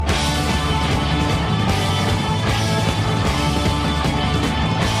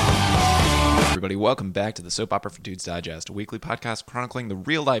welcome back to the Soap Opera for Dudes Digest, a weekly podcast chronicling the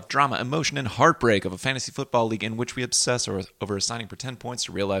real-life drama, emotion, and heartbreak of a fantasy football league in which we obsess over assigning pretend points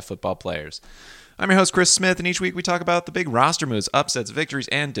to real-life football players. I'm your host, Chris Smith, and each week we talk about the big roster moves, upsets, victories,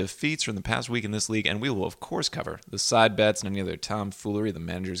 and defeats from the past week in this league, and we will, of course, cover the side bets and any other tomfoolery the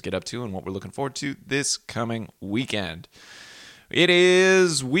managers get up to and what we're looking forward to this coming weekend. It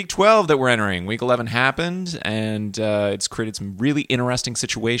is Week 12 that we're entering. Week 11 happened, and it's created some really interesting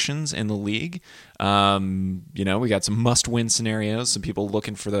situations in the league. We got some must-win scenarios, some people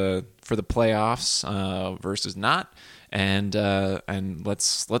looking for the playoffs versus not, and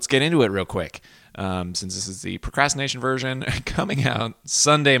let's get into it real quick. Since this is the procrastination version coming out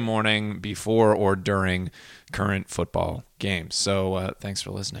Sunday morning before or during current football games. So thanks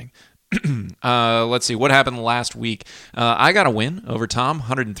for listening. Let's see what happened last week. I got a win over Tom,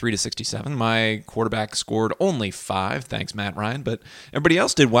 103-67. My quarterback scored only 5, thanks Matt Ryan, but everybody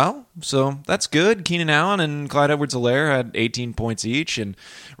else did well, so that's good. Keenan Allen and Clyde Edwards-Helaire had 18 points each, and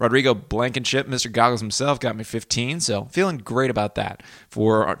Rodrigo Blankenship, Mr. Goggles himself, got me 15, so feeling great about that.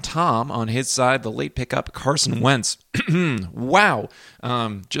 For Tom, on his side, the late pickup, Carson Wentz. Wow,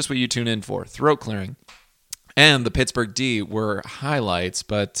 just what you tune in for, throat clearing. And the Pittsburgh D were highlights,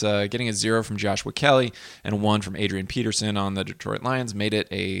 but getting a 0 from Joshua Kelly and a 1 from Adrian Peterson on the Detroit Lions made it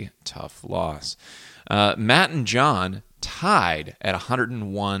a tough loss. Matt and John tied at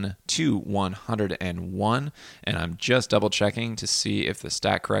 101-101, and I'm just double-checking to see if the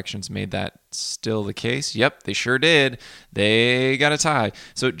stat corrections made that still the case. Yep, they sure did. They got a tie.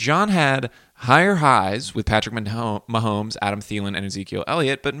 So John had higher highs with Patrick Mahomes, Adam Thielen, and Ezekiel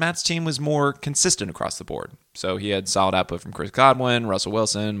Elliott, but Matt's team was more consistent across the board. So he had solid output from Chris Godwin, Russell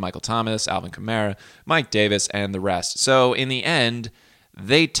Wilson, Michael Thomas, Alvin Kamara, Mike Davis, and the rest. So in the end,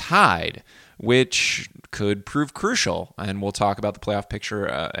 they tied, which could prove crucial, and we'll talk about the playoff picture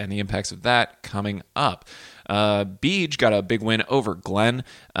and the impacts of that coming up. Beej got a big win over Glenn,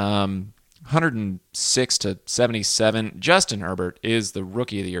 106-77. Justin Herbert is the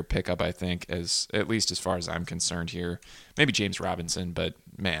rookie of the year pickup, I think, at least as far as I'm concerned here. Maybe James Robinson, but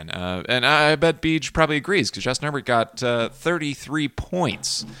man, and I bet Beej probably agrees because Justin Herbert got 33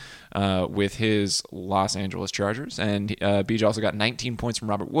 points with his Los Angeles Chargers, and Beej also got 19 points from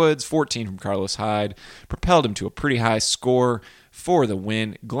Robert Woods, 14 from Carlos Hyde, propelled him to a pretty high score for the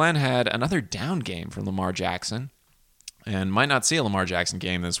win. Glenn had another down game from Lamar Jackson, and might not see a Lamar Jackson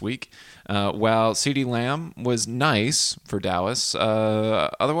game this week. While CeeDee Lamb was nice for Dallas,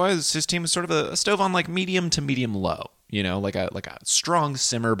 otherwise his team was sort of a stove on like medium to medium low. Like a strong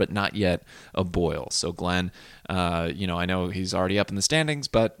simmer, but not yet a boil. So Glenn, I know he's already up in the standings,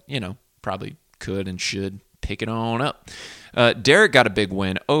 but probably could and should pick it on up. Derek got a big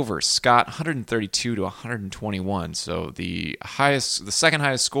win over Scott, 132-121. So the second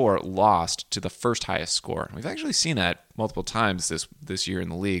highest score lost to the first highest score. We've actually seen that multiple times this year in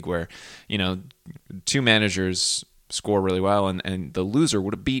the league, where two managers score really well, and the loser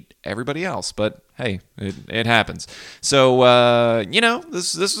would have beat everybody else. But hey, it happens. So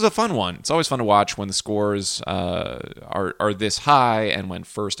this is a fun one. It's always fun to watch when the scores are this high, and when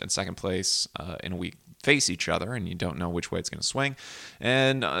first and second place in a week face each other, and you don't know which way it's going to swing.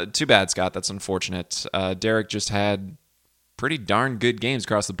 And too bad, Scott. That's unfortunate. Derek just had pretty darn good games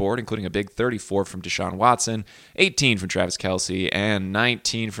across the board, including a big 34 from Deshaun Watson, 18 from Travis Kelce, and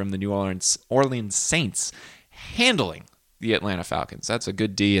 19 from the New Orleans Saints, handling the Atlanta Falcons. That's a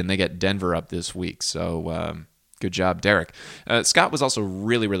good D, and they get Denver up this week. So good job, Derek. Scott was also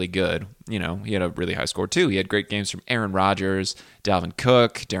really, really good. He had a really high score, too. He had great games from Aaron Rodgers, Dalvin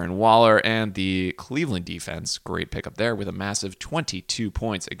Cook, Darren Waller, and the Cleveland defense. Great pickup there with a massive 22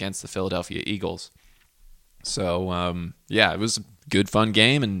 points against the Philadelphia Eagles. So, it was a good, fun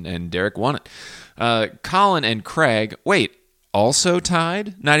game, and Derek won it. Colin and Craig, also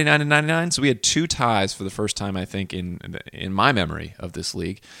tied 99-99. So we had 2 ties for the first time, I think, in my memory of this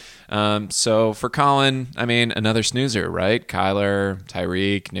league. So for Colin, another snoozer, right? Kyler,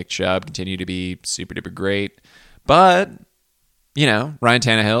 Tyreek, Nick Chubb continue to be super duper great. But, Ryan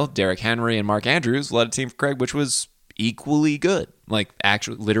Tannehill, Derrick Henry, and Mark Andrews led a team for Craig, which was equally good.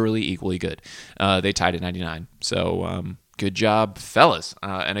 Actually, literally equally good. They tied at 99. So, good job, fellas.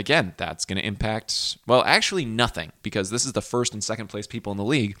 And again, that's going to impact, actually nothing, because this is the first and second place people in the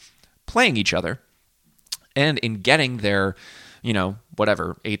league playing each other. And in getting their,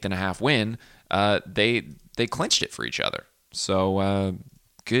 8.5 win, they clinched it for each other. So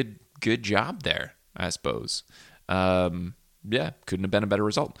good job there, I suppose. Couldn't have been a better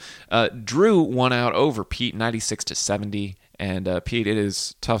result. Drew won out over Pete, 96-70. And Pete, it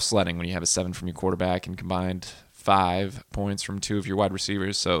is tough sledding when you have a 7 from your quarterback and combined 5 points from 2 of your wide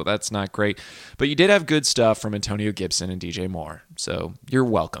receivers, so that's not great. But you did have good stuff from Antonio Gibson and DJ Moore, so you're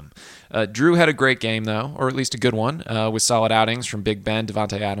welcome. Drew had a great game, though, or at least a good one, with solid outings from Big Ben,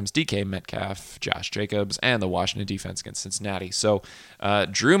 Devontae Adams, DK Metcalf, Josh Jacobs, and the Washington defense against Cincinnati. So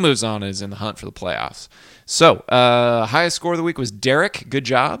Drew moves on and is in the hunt for the playoffs. So highest score of the week was Derek. Good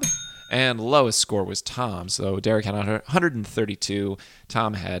job. And lowest score was Tom. So Derek had 132.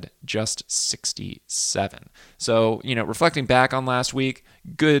 Tom had just 67. So, reflecting back on last week,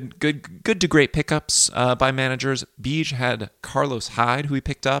 good to great pickups by managers. Beej had Carlos Hyde, who he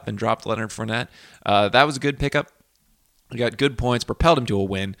picked up and dropped Leonard Fournette. That was a good pickup. He got good points, propelled him to a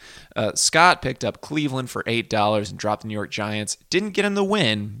win. Scott picked up Cleveland for $8 and dropped the New York Giants. Didn't get him the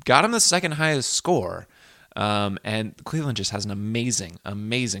win, got him the second highest score. And Cleveland just has an amazing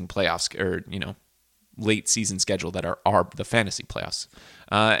playoffs or late season schedule that are the fantasy playoffs.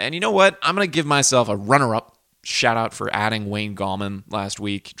 And you know what? I'm gonna give myself a runner-up shout out for adding Wayne Gallman last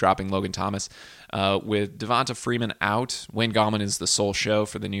week, dropping Logan Thomas. With Devonta Freeman out, Wayne Gallman is the sole show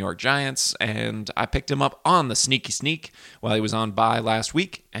for the New York Giants, and I picked him up on the sneaky sneak while he was on bye last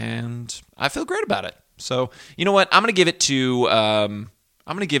week, and I feel great about it. So you know what? I'm gonna give it to.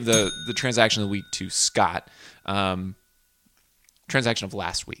 I'm going to give the transaction of the week to Scott. Transaction of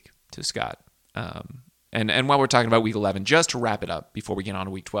last week to Scott. And while we're talking about week 11, just to wrap it up before we get on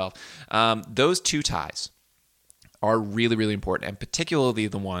to week 12, those two ties are really, really important, and particularly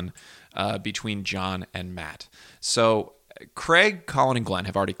the one between John and Matt. So Craig, Colin, and Glenn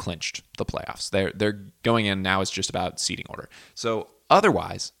have already clinched the playoffs. They're going in now. It's just about seeding order. So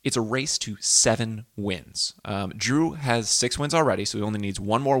otherwise, it's a race to 7 wins. Drew has 6 wins already, so he only needs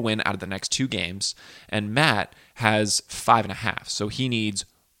one more win out of the next 2 games. And Matt has 5.5, so he needs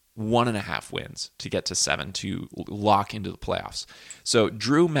 1.5 wins to get to 7 to lock into the playoffs. So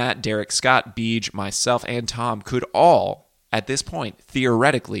Drew, Matt, Derek, Scott, Beej, myself, and Tom could all, at this point,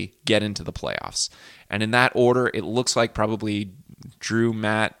 theoretically get into the playoffs. And in that order, it looks like probably Drew,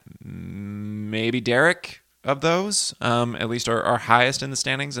 Matt, maybe Derek of those, at least are highest in the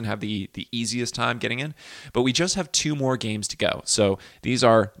standings and have the easiest time getting in. But we just have 2 more games to go. So these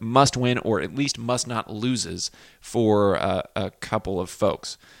are must win or at least must not loses for a couple of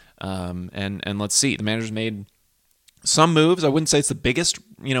folks. And let's see. The manager's made some moves. I wouldn't say it's the biggest,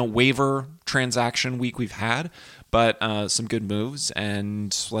 waiver transaction week we've had, but some good moves.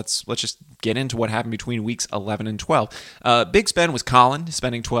 And let's just get into what happened between weeks 11 and 12. Big spend was Colin,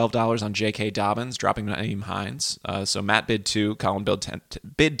 spending $12 on J.K. Dobbins, dropping Naeem Hines. So Matt bid 2, Colin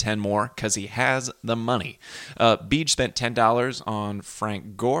bid 10 more because he has the money. Beej spent $10 on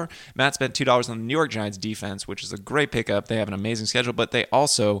Frank Gore. Matt spent $2 on the New York Giants defense, which is a great pickup. They have an amazing schedule, but they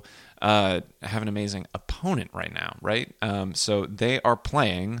also have an amazing opponent right now, right? So they are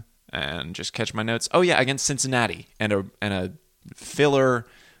playing, and just catch my notes. Oh yeah, against Cincinnati and a filler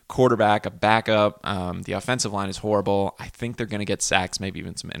quarterback, a backup. The offensive line is horrible. I think they're going to get sacks, maybe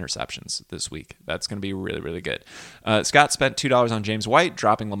even some interceptions this week. That's going to be really, really good. Scott spent $2 on James White,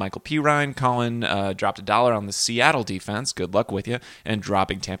 dropping LaMichael Pirine. Colin dropped $1 on the Seattle defense. Good luck with you. And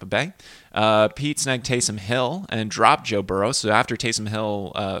dropping Tampa Bay. Pete snagged Taysom Hill and dropped Joe Burrow. So after Taysom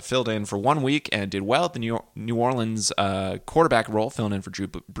Hill filled in for 1 week and did well at the New Orleans quarterback role, filling in for Drew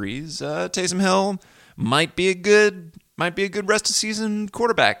Brees, Taysom Hill might be a good rest of season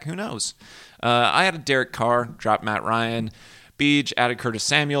quarterback. Who knows? I added Derek Carr, dropped Matt Ryan. Beej added Curtis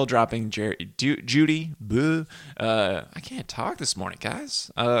Samuel, dropping Judy. I can't talk this morning,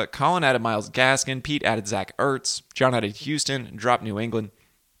 guys. Colin added Myles Gaskin. Pete added Zach Ertz. John added Houston, dropped New England.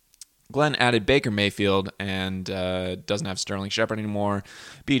 Glenn added Baker Mayfield and doesn't have Sterling Shepard anymore.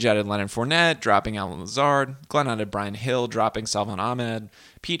 Beej added Leonard Fournette, dropping Allen Lazard. Glenn added Brian Hill, dropping Salvon Ahmed.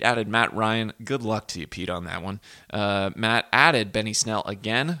 Pete added Matt Ryan. Good luck to you, Pete, on that one. Matt added Benny Snell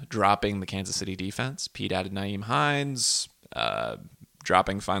again, dropping the Kansas City defense. Pete added Naeem Hines,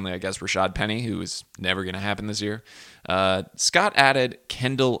 dropping finally, I guess, Rashad Penny, who is never going to happen this year. Scott added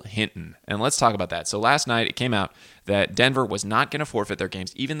Kendall Hinton, and let's talk about that. So last night it came out that Denver was not going to forfeit their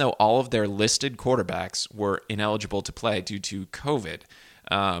games, even though all of their listed quarterbacks were ineligible to play due to COVID.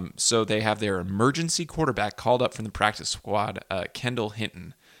 So they have their emergency quarterback called up from the practice squad, Kendall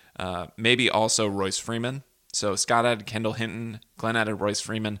Hinton. Maybe also Royce Freeman. So Scott added Kendall Hinton, Glenn added Royce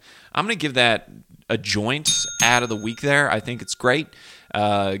Freeman. I'm going to give that a joint ad of the week there. I think it's great.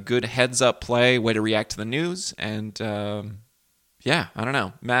 Good heads-up play, way to react to the news. And, I don't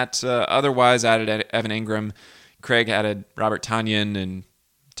know. Matt otherwise added Evan Ingram. Craig added Robert Tonyan, and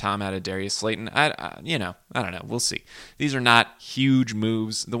Tom added Darius Slayton. I don't know. We'll see. These are not huge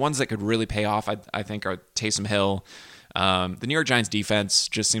moves. The ones that could really pay off, I think, are Taysom Hill. The New York Giants defense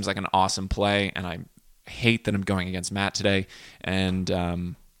just seems like an awesome play, and I hate that I'm going against Matt today. And,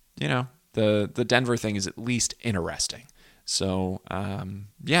 the Denver thing is at least interesting. So,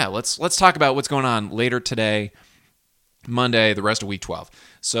 let's talk about what's going on later today, Monday, the rest of week 12.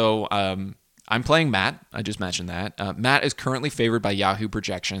 So, I'm playing Matt. I just mentioned that. Matt is currently favored by Yahoo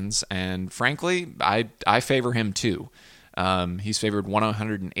projections, and frankly, I favor him too. He's favored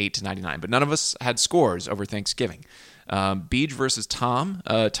 108 to 99, but none of us had scores over Thanksgiving. Beej versus Tom.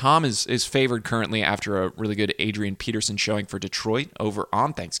 Tom is favored currently after a really good Adrian Peterson showing for Detroit over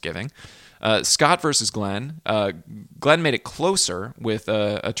on Thanksgiving. Scott versus Glenn. Glenn made it closer with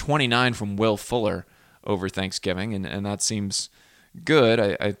a 29 from Will Fuller over Thanksgiving, and that seems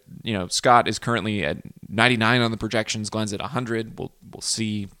good. Scott is currently at 99 on the projections. Glenn's at 100. We'll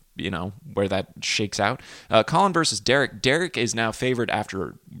see, where that shakes out. Colin versus Derek. Derek is now favored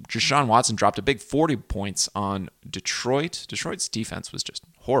after Deshaun Watson dropped a big 40 points on Detroit. Detroit's defense was just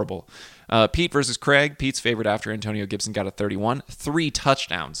horrible. Pete versus Craig. Pete's favored after Antonio Gibson got a 31. 3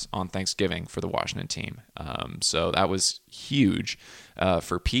 touchdowns on Thanksgiving for the Washington team. So that was huge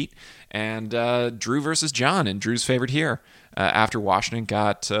for Pete. And Drew versus John. And Drew's favored here after Washington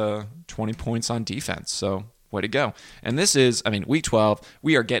got 20 points on defense. So way to go. And this is, week 12.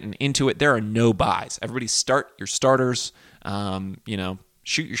 We are getting into it. There are no buys. Everybody start your starters.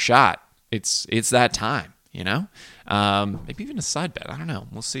 Shoot your shot. It's that time, Maybe even a side bet. I don't know.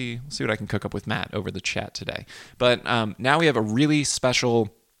 We'll see what I can cook up with Matt over the chat today. But now we have a really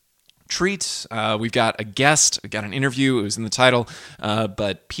special treat. We've got a guest. We got an interview. It was in the title.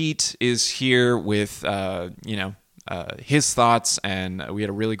 But Pete is here with, his thoughts. And we had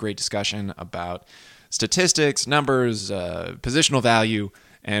a really great discussion about statistics, numbers, positional value,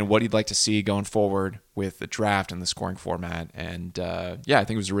 and what he'd like to see going forward with the draft and the scoring format. And I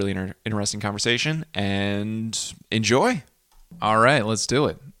think it was a really interesting conversation. And enjoy. All right, let's do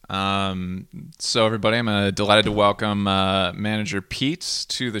it. So everybody, I'm delighted to welcome manager Pete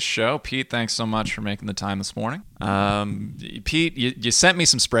to the show. Pete, thanks so much for making the time this morning. Pete, you sent me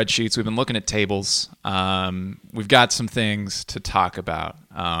some spreadsheets. We've been looking at tables. We've got some things to talk about.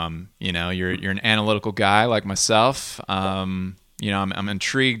 You're an analytical guy like myself. I'm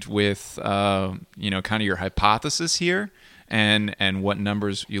intrigued with kind of your hypothesis here and what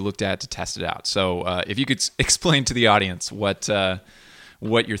numbers you looked at to test it out. So if you could explain to the audience what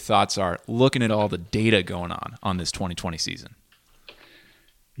your thoughts are looking at all the data going on this 2020 season.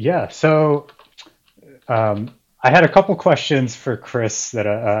 Yeah, so I had a couple questions for Chris that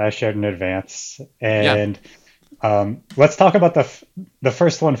I shared in advance. And let's talk about the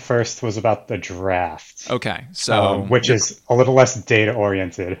first one first was about the draft. Okay, so which is a little less data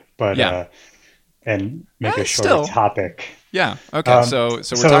oriented, but and make a shorter topic. Yeah, okay, so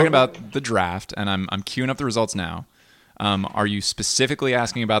we're talking about the draft, and I'm queuing up the results now. Are you specifically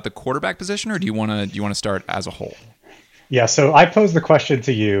asking about the quarterback position, or do you want to start as a whole? Yeah, so I posed the question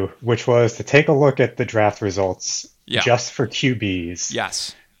to you, which was to take a look at the draft results just for QBs.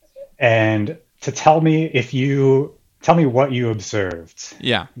 Yes. And to tell me what you observed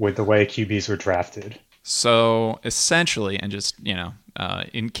with the way QBs were drafted. So essentially, and just,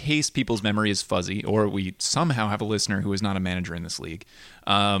 in case people's memory is fuzzy, or we somehow have a listener who is not a manager in this league,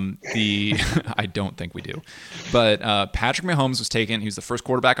 I don't think we do, but Patrick Mahomes was taken. He was the first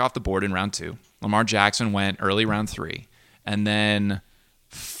quarterback off the board in round 2. Lamar Jackson went early round 3, and then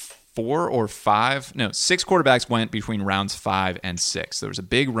 6 quarterbacks went between rounds 5 and 6. There was a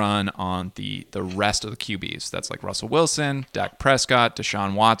big run on the rest of the QBs. That's like Russell Wilson, Dak Prescott,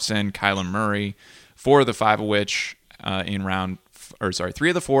 Deshaun Watson, Kyler Murray. 4 of the 5 of which 3 of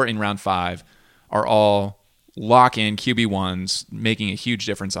the 4 in round 5 are all lock-in QB1s, making a huge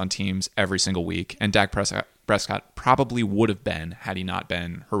difference on teams every single week. And Dak Prescott probably would have been had he not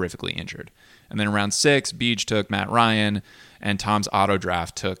been horrifically injured. And then in round 6, Beej took Matt Ryan, and Tom's auto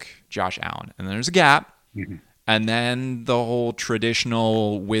draft took Josh Allen. And then there's a gap. Mm-hmm. And then the whole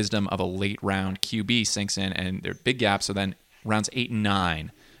traditional wisdom of a late-round QB sinks in, and there are big gaps. So then rounds 8 and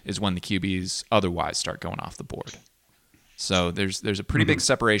 9 is when the QBs otherwise start going off the board. So there's a pretty big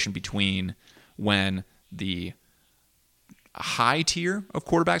separation between when the high tier of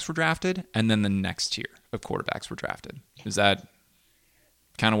quarterbacks were drafted and then the next tier of quarterbacks were drafted. Is that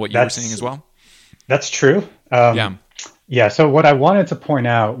kind of what you were seeing as well? That's true. Yeah. So what I wanted to point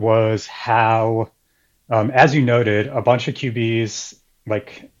out was how, as you noted, a bunch of QBs,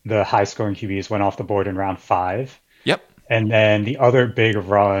 like the high scoring QBs, went off the board in round 5. Yep. And then the other big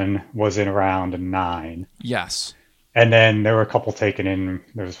run was in round 9. Yes. And then there were a couple taken in.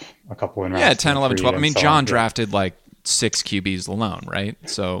 There was a couple in round 10, 11, 12. John drafted like 6 QBs alone, right?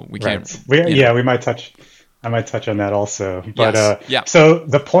 So we can't. I might touch on that also. But So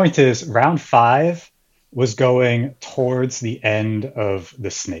the point is, round 5 was going towards the end of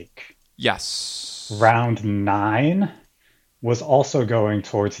the snake. Yes. Round 9 was also going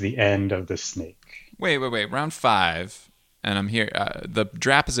towards the end of the snake. Wait. Round 5, and I'm here. The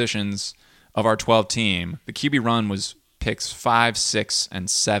draft positions of our 12 team, the QB run was picks 5, 6, and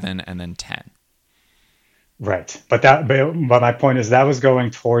 7, and then 10. Right. But my point is that was going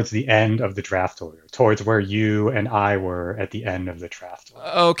towards the end of the draft order, towards where you and I were at the end of the draft order.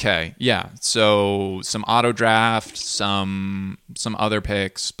 Okay, yeah. So some auto draft, some other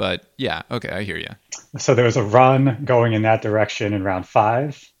picks, but yeah, okay, I hear you. So there was a run going in that direction in round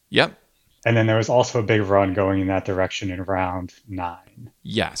 5, Yep. and then there was also a big run going in that direction in round 9.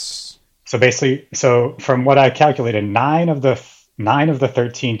 Yes. So basically, from what I calculated, 9 of the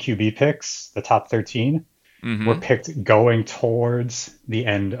 13 QB picks, the top 13, were picked going towards the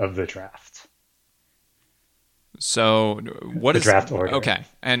end of the draft. So what is the draft order? Okay,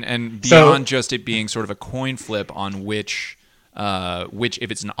 and beyond just it being sort of a coin flip on which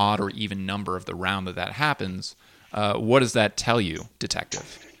if it's an odd or even number of the round that happens, what does that tell you,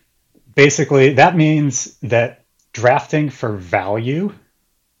 detective? Basically, that means that drafting for value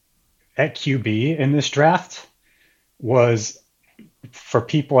at QB in this draft was, for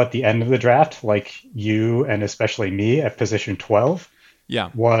people at the end of the draft, like you and especially me at position 12,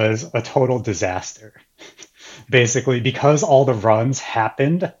 was a total disaster. Basically, because all the runs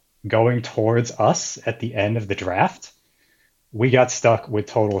happened going towards us at the end of the draft, we got stuck with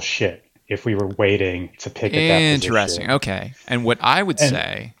total shit if we were waiting to pick at that position. Interesting. Okay. And what I would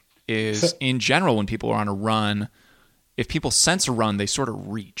say is, in general, when people are on a run, if people sense a run, they sort of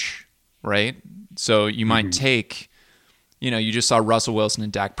reach, right? So you might take... you just saw Russell Wilson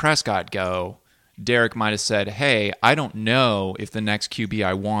and Dak Prescott go. Derek might have said, hey, I don't know if the next QB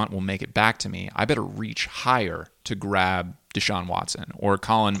I want will make it back to me. I better reach higher to grab Deshaun Watson. Or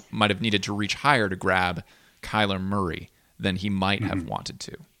Colin might have needed to reach higher to grab Kyler Murray than he might have wanted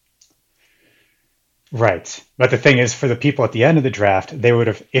to. Right. But the thing is, for the people at the end of the draft, they would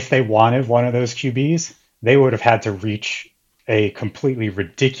have, if they wanted one of those QBs, they would have had to reach a completely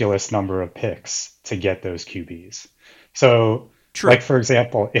ridiculous number of picks to get those QBs. So, like, for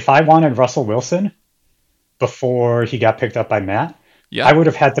example, if I wanted Russell Wilson before he got picked up by Matt, I would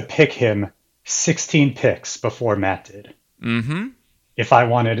have had to pick him 16 picks before Matt did. Mm-hmm. If I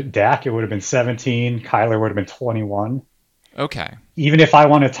wanted Dak, it would have been 17. Kyler would have been 21. Okay. Even if I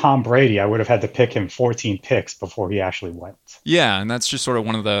wanted Tom Brady, I would have had to pick him 14 picks before he actually went. Yeah, and that's just sort of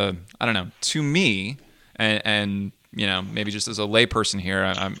one of the, I don't know, to me, and maybe just as a layperson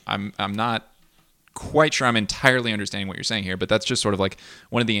here, I'm not quite sure I'm entirely understanding what you're saying here, but that's just sort of like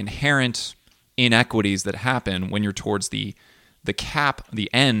one of the inherent inequities that happen when you're towards the cap, the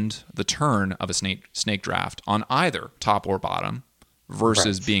end, the turn of a snake draft on either top or bottom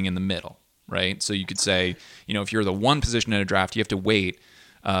versus being in the middle, right? So you could say, if you're the one position in a draft, you have to wait,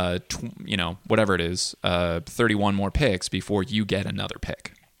 whatever it is, 31 more picks before you get another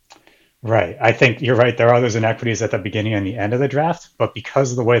pick. Right. I think you're right. There are those inequities at the beginning and the end of the draft, but because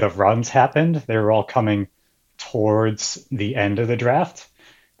of the way the runs happened, they were all coming towards the end of the draft.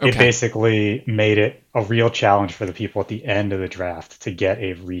 It basically made it a real challenge for the people at the end of the draft to get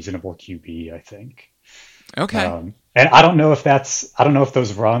a reasonable QB, I think. Okay. And I don't know if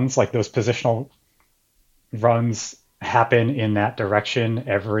those runs, like those positional runs, happen in that direction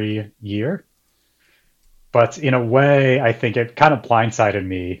every year. But in a way, I think it kind of blindsided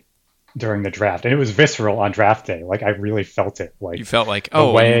me during the draft, and it was visceral on draft day. Like, I really felt it. Like, you felt like,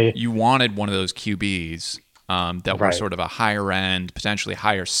 you wanted one of those QBs that were sort of a higher end, potentially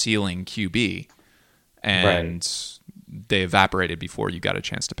higher ceiling QB, and they evaporated before you got a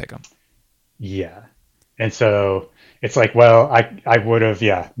chance to pick them. Yeah, and so it's like, well, I would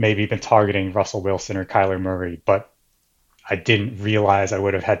have maybe been targeting Russell Wilson or Kyler Murray, but I didn't realize I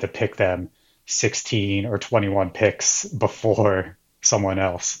would have had to pick them 16 or 21 picks before someone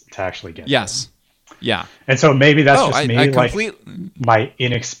else to actually get them. Yeah. And so maybe that's just me, my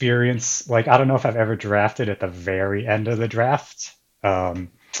inexperience. Like, I don't know if I've ever drafted at the very end of the draft. But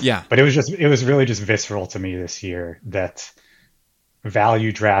it was really just visceral to me this year that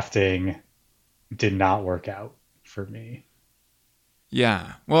value drafting did not work out for me.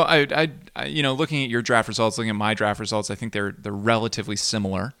 Yeah. Well, I looking at your draft results, looking at my draft results, I think they're relatively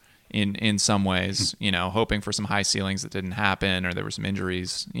similar in some ways, hoping for some high ceilings that didn't happen, or there were some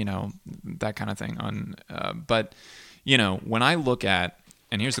injuries, that kind of thing. But when I look at,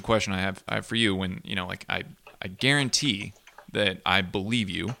 and here's the question I have for you, when, I guarantee that I believe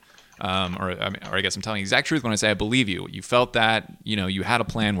you, or I guess I'm telling you the exact truth when I say I believe you. You felt that, you had a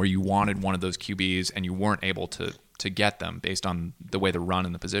plan where you wanted one of those QBs and you weren't able to get them based on the way the run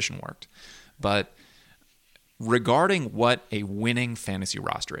and the position worked. But regarding what a winning fantasy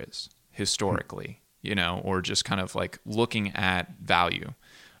roster is historically, or just kind of like looking at value.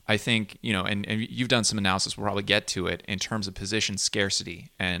 I think, and you've done some analysis, we'll probably get to it, in terms of position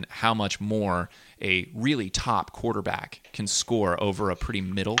scarcity and how much more a really top quarterback can score over a pretty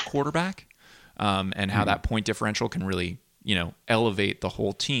middle quarterback, and how that point differential can really, elevate the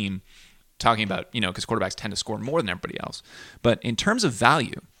whole team. Talking about, because quarterbacks tend to score more than everybody else. But in terms of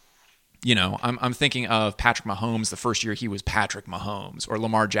value, I'm thinking of Patrick Mahomes the first year he was Patrick Mahomes, or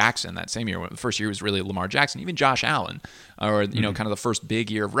Lamar Jackson that same year. The first year was really Lamar Jackson, even Josh Allen, or kind of the first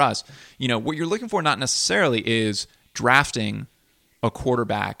big year of Russ. What you're looking for not necessarily is drafting a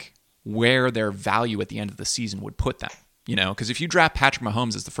quarterback where their value at the end of the season would put them. Because if you draft Patrick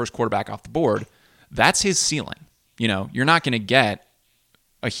Mahomes as the first quarterback off the board, that's his ceiling. You're not going to get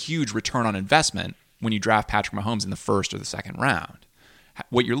a huge return on investment when you draft Patrick Mahomes in the first or the second round.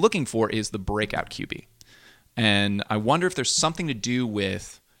 What you're looking for is the breakout QB. And I wonder if there's something to do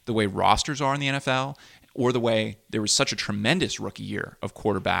with the way rosters are in the NFL, or the way there was such a tremendous rookie year of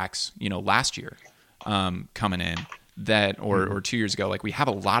quarterbacks, last year coming in, that, or 2 years ago, like we have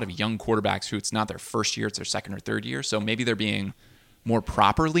a lot of young quarterbacks who it's not their first year, it's their second or third year. So maybe they're being more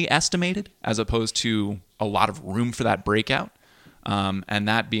properly estimated as opposed to a lot of room for that breakout. And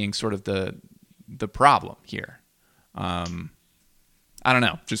that being sort of the problem here. I don't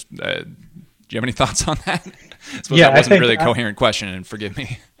know. Just do you have any thoughts on that? I suppose that wasn't really a coherent question, and forgive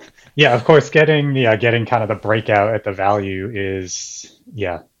me. Yeah, of course, getting kind of the breakout at the value is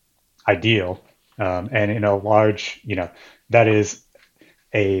ideal, and in a large, that is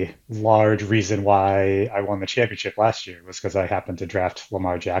a large reason why I won the championship last year, was because I happened to draft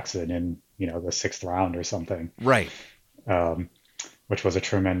Lamar Jackson in the sixth round or something, right? Which was a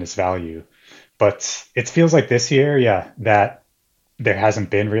tremendous value. But it feels like this year, that there hasn't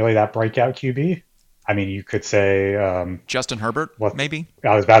been really that breakout QB. I mean, you could say Justin Herbert, maybe.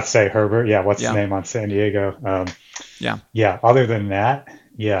 I was about to say Herbert. Yeah, what's his name on San Diego? Yeah. Other than that,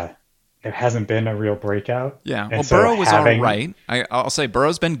 there hasn't been a real breakout. Yeah. Well, Burrow was all right. I'll say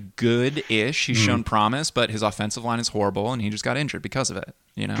Burrow's been good-ish. He's shown promise, but his offensive line is horrible, and he just got injured because of it.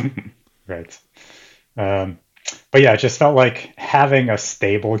 Right. But yeah, it just felt like having a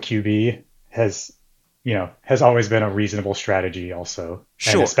stable QB has always been a reasonable strategy also.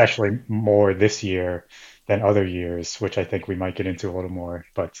 Sure. And especially more this year than other years, which I think we might get into a little more.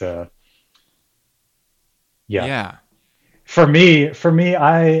 But yeah. For me,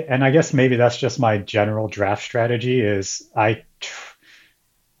 I guess maybe that's just my general draft strategy is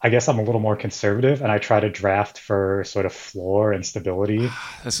I guess I'm a little more conservative, and I try to draft for sort of floor and stability.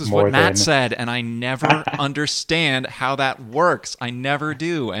 This is what Matt said, and I never understand how that works. I never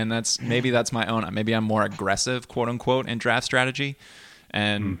do, and maybe that's my own. Maybe I'm more aggressive, quote unquote, in draft strategy.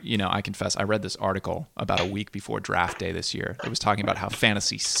 And I confess, I read this article about a week before draft day this year. It was talking about how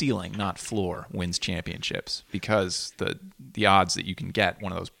fantasy ceiling, not floor, wins championships, because the odds that you can get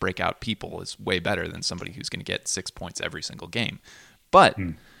one of those breakout people is way better than somebody who's going to get 6 points every single game. But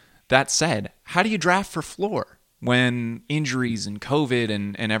that said, how do you draft for floor when injuries and COVID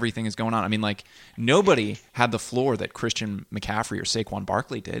and everything is going on? I mean, like, nobody had the floor that Christian McCaffrey or Saquon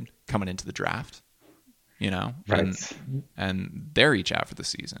Barkley did coming into the draft, right. And they're each out for the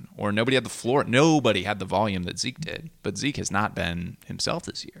season. Or nobody had the floor. Nobody had the volume that Zeke did, but Zeke has not been himself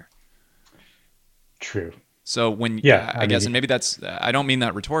this year. True. So I guess, and maybe that's, I don't mean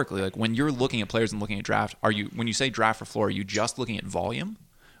that rhetorically, like when you're looking at players and looking at draft, when you say draft for floor, are you just looking at volume,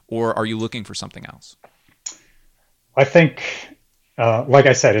 or are you looking for something else? I think, like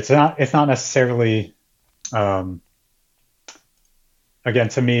I said, it's not necessarily, again,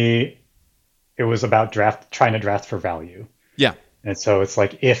 to me, it was about trying to draft for value. Yeah. And so it's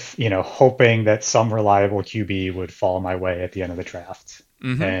like, if, hoping that some reliable QB would fall my way at the end of the draft.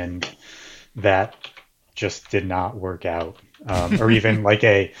 Mm-hmm. And that just did not work out. Or even like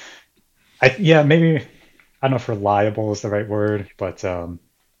maybe, I don't know if reliable is the right word, but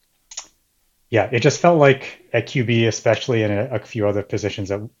it just felt like at QB, especially in a few other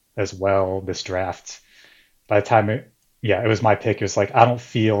positions as well, this draft, by the time it was my pick, it was like, I don't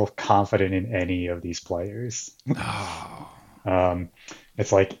feel confident in any of these players.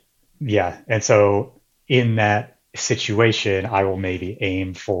 It's like, and so in that situation, I will maybe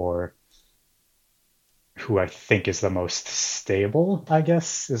aim for who I think is the most stable, I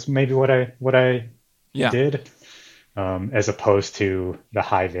guess, is maybe what I did, as opposed to the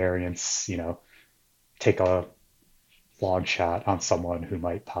high variance, take a long shot on someone who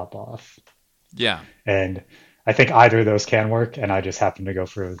might pop off. Yeah. And I think either of those can work, and I just happen to go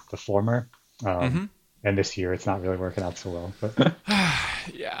for the former. And this year it's not really working out so well. But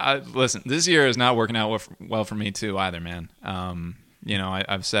Yeah, listen, this year is not working out well for me too either, man.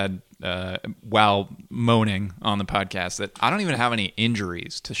 I've said while moaning on the podcast that I don't even have any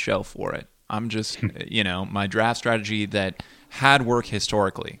injuries to show for it. I'm just, my draft strategy that had worked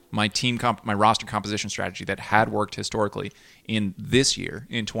historically, my roster composition strategy that had worked historically in this year,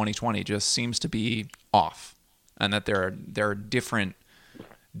 in 2020, just seems to be off, and that there are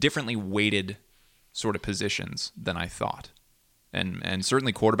differently weighted sort of positions than I thought. And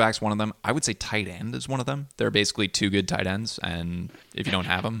certainly quarterback's one of them. I would say tight end is one of them. There are basically two good tight ends, and if you don't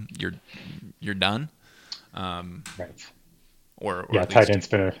have them, you're done. Right. Or yeah, at tight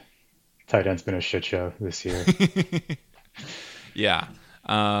least... end's been a shit show this year. Yeah.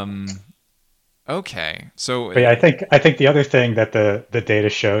 Okay. So But yeah, I think the other thing that the data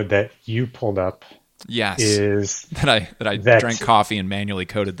showed that you pulled up yes, is that I drank that coffee and manually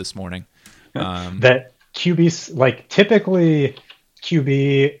coded this morning. that QBs, like typically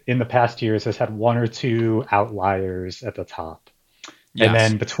QB in the past years has had one or two outliers at the top. And Yes.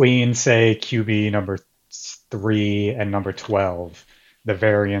 then between, say, QB number 3 and number 12, the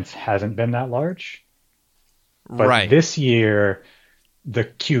variance hasn't been that large. But Right. this year, the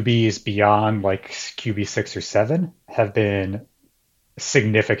QBs beyond like QB 6 or 7 have been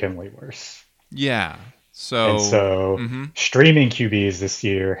significantly worse. Yeah. And So, so streaming QBs this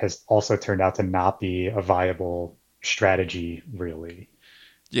year has also turned out to not be a viable strategy, really,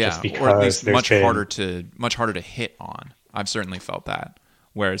 just yeah, or at because least there's been, much harder to hit on. I've certainly felt that.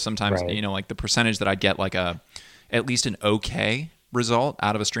 Whereas sometimes, right. like the percentage that I get like at least an okay result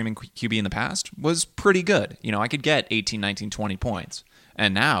out of a streaming QB in the past was pretty good. I could get 18, 19, 20 points.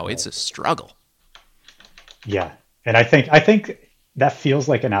 And now it's Right. a struggle. Yeah. And I think that feels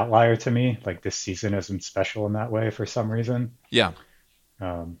like an outlier to me. Like this season isn't special in that way for some reason. Yeah.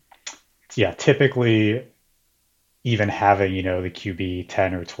 Um, yeah, typically even having, the QB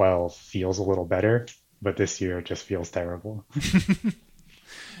 10 or 12 feels a little better, but this year it just feels terrible.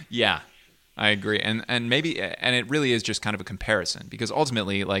 Yeah. I agree. And maybe and it really is just kind of a comparison because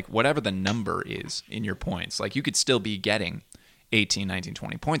ultimately like whatever the number is in your points, like you could still be getting 18, 19,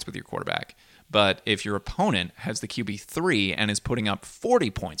 20 points with your quarterback. But if your opponent has the QB3 and is putting up 40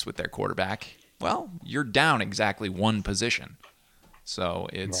 points with their quarterback, well, you're down exactly one position. So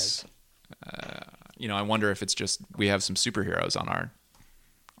it's Right. I wonder if it's just we have some superheroes on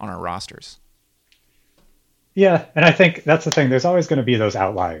our rosters. Yeah, and I think that's the thing. There's always going to be those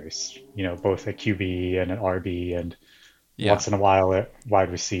outliers, both a QB and an RB, and Yeah. once in a while a wide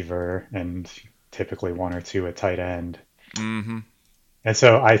receiver, and typically one or two at tight end. Mhm. And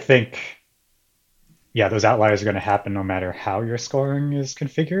so I think, yeah, those outliers are going to happen no matter how your scoring is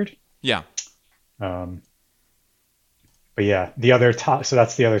configured. Yeah. Um, but yeah, so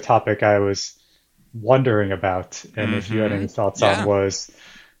that's the other topic I was wondering about, and if you had any Mhm. thoughts on Yeah. was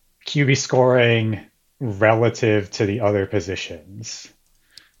QB scoring relative to the other positions,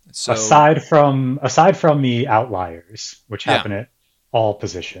 So, aside from the outliers, which yeah. happen at all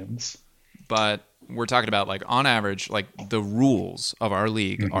positions. But we're talking about like on average, like the rules of our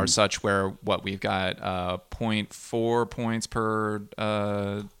league are Hmm. such where what we've got zero point 0.4 points per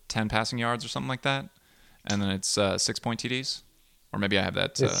 10 passing yards or something like that, and then it's 6 point TDs, or maybe I have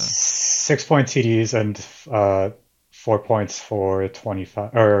that. It's 6 point TDs and 4 points for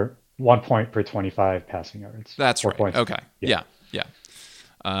 25, or 1 point per 25 passing yards. That's Four right. points. Okay. Yeah. Yeah. Yeah.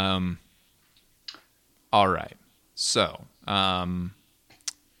 Um, all right. So,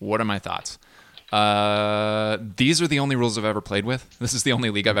 what are my thoughts? These are the only rules I've ever played with. This is the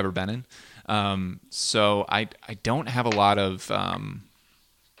only league I've ever been in. So I don't have a lot of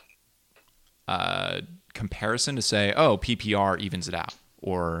comparison to say, oh, PPR evens it out,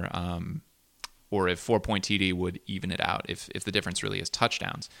 or if 4 point TD would even it out if the difference really is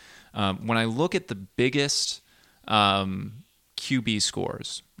touchdowns. When I look at the biggest QB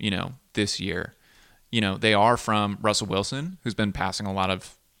scores, this year, they are from Russell Wilson, who's been passing a lot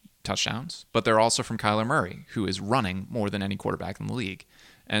of touchdowns, but they're also from Kyler Murray, who is running more than any quarterback in the league.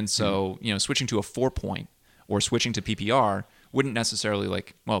 And so, switching to a 4 point or switching to PPR wouldn't necessarily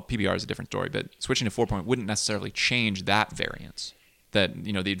PPR is a different story, but switching to 4 point wouldn't necessarily change that variance that,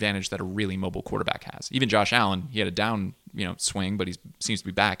 the advantage that a really mobile quarterback has. Even Josh Allen, he had a down, swing, but he seems to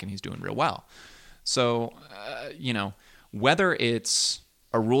be back and he's doing real well. So, whether it's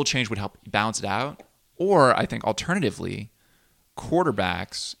a rule change would help balance it out, or I think alternatively,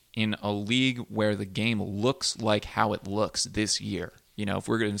 quarterbacks in a league where the game looks like how it looks this year. If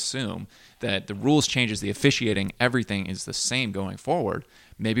we're going to assume that the rules changes, the officiating, everything is the same going forward,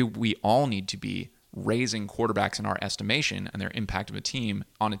 maybe we all need to be raising quarterbacks in our estimation and their impact of a team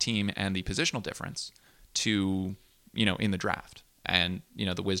on a team and the positional difference to, in the draft. and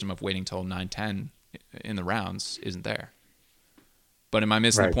the wisdom of waiting till 9-10 in the rounds isn't there. But am I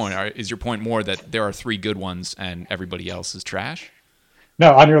missing the point? Is your point more that there are 3 good ones and everybody else is trash?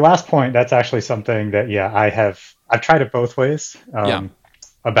 No, on your last point, that's actually something that, I've tried it both ways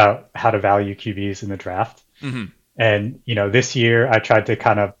about how to value QBs in the draft. Mm-hmm. And, this year I tried to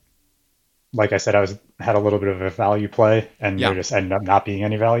kind of, like I said, had a little bit of a value play, and there just ended up not being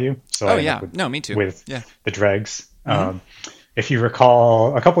any value. So me too. With the dregs. Mm-hmm. If you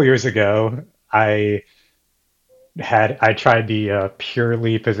recall, a couple years ago, I tried the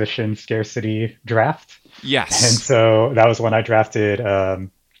purely position scarcity draft. Yes. And so that was when I drafted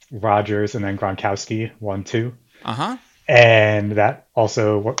Rodgers and then Gronkowski 1-2. Uh-huh. And that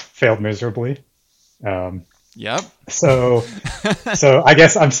also failed miserably. Yep. So I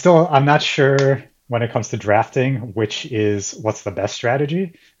guess I'm not sure when it comes to drafting what's the best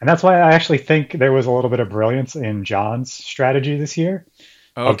strategy. And that's why I actually think there was a little bit of brilliance in John's strategy this year.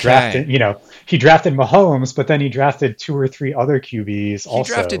 Of drafting, he drafted Mahomes, but then he drafted 2 or 3 other QBs also.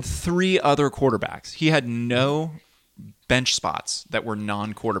 He drafted 3 other quarterbacks. He had no bench spots that were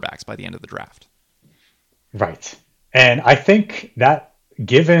non-quarterbacks by the end of the draft. Right. And I think that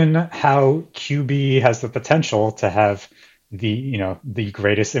given how QB has the potential to have the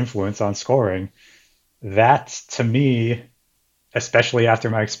greatest influence on scoring, that to me, especially after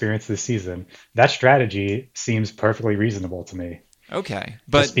my experience this season, that strategy seems perfectly reasonable to me. Okay,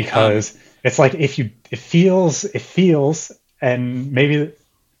 but just because it's like it feels, and maybe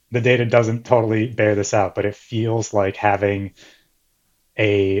the data doesn't totally bear this out, but it feels like having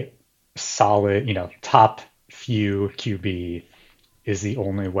a solid, top few QB is the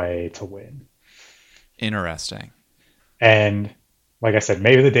only way to win. Interesting. And like I said,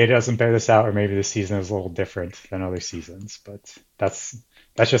 maybe the data doesn't bear this out, or maybe this season is a little different than other seasons, but that's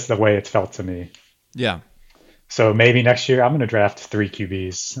just the way it's felt to me. Yeah. So maybe next year I'm going to draft 3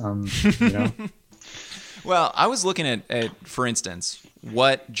 QBs. Well, I was looking at for instance,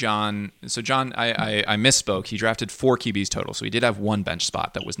 what John. So John, I misspoke. He drafted 4 QBs total, so he did have 1 bench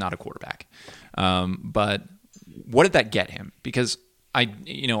spot that was not a quarterback. But what did that get him? Because I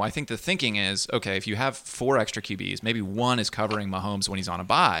think the thinking is, okay, if you have 4 extra QBs, maybe 1 is covering Mahomes when he's on a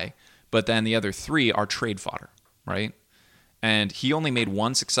bye, but then the other 3 are trade fodder, right? And he only made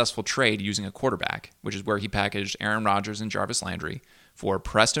 1 successful trade using a quarterback, which is where he packaged Aaron Rodgers and Jarvis Landry for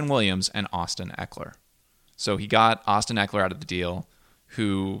Preston Williams and Austin Eckler. So he got Austin Eckler out of the deal,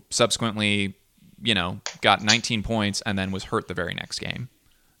 who subsequently, got 19 points and then was hurt the very next game,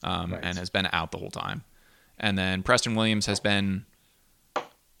 and has been out the whole time. And then Preston Williams has been,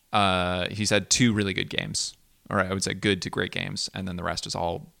 he's had 2 really good games, or I would say good to great games, and then the rest is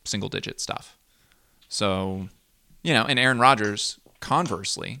all single-digit stuff. So... and Aaron Rodgers,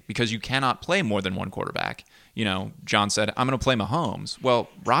 conversely, because you cannot play more than 1 quarterback. John said, I'm going to play Mahomes. Well,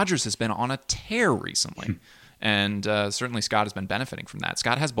 Rodgers has been on a tear recently, and certainly Scott has been benefiting from that.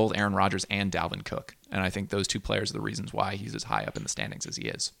 Scott has both Aaron Rodgers and Dalvin Cook, and I think those 2 players are the reasons why he's as high up in the standings as he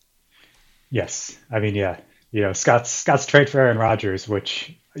is. Yes. I mean, Scott's trade for Aaron Rodgers,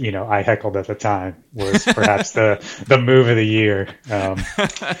 which, I heckled at the time, was perhaps the move of the year.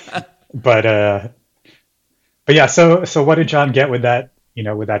 But yeah, so what did John get with that,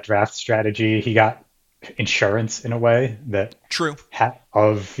 with that draft strategy? He got insurance in a way that true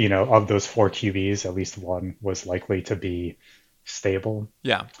of those 4 QBs, at least 1 was likely to be stable.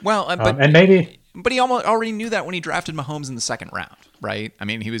 Yeah. Well, but he almost already knew that when he drafted Mahomes in the 2nd round, right? I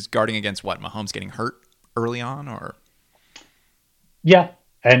mean, he was guarding against Mahomes getting hurt early on, or yeah,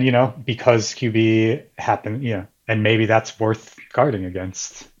 and because QB happened, and maybe that's worth guarding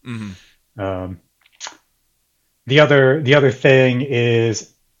against. Mm-hmm. The other thing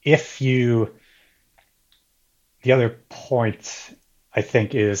is the other point I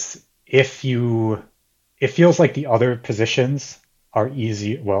think is it feels like the other positions are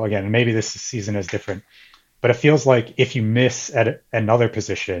easy. Well, again, maybe this season is different, but it feels like if you miss at another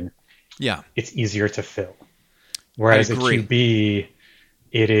position, it's easier to fill. Whereas at QB,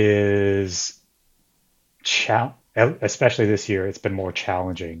 it is especially this year, it's been more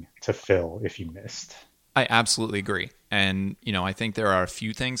challenging to fill if you missed. I absolutely agree. And, I think there are a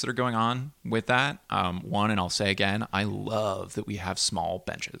few things that are going on with that. One, and I'll say again, I love that we have small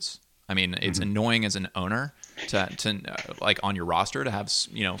benches. I mean, it's annoying as an owner to like on your roster to have,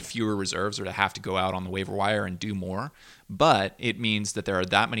 fewer reserves or to have to go out on the waiver wire and do more. But it means that there are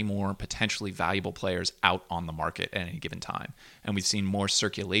that many more potentially valuable players out on the market at any given time. And we've seen more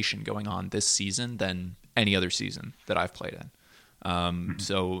circulation going on this season than any other season that I've played in.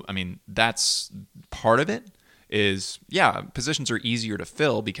 So, I mean, that's part of it is, positions are easier to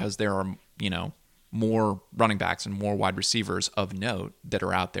fill because there are, more running backs and more wide receivers of note that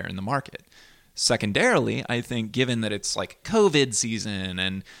are out there in the market. Secondarily, I think given that it's like COVID season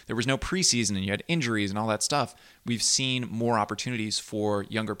and there was no preseason and you had injuries and all that stuff, we've seen more opportunities for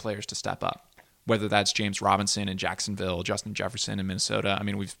younger players to step up. Whether that's James Robinson in Jacksonville, Justin Jefferson in Minnesota. I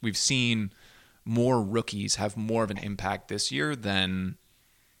mean, we've seen more rookies have more of an impact this year than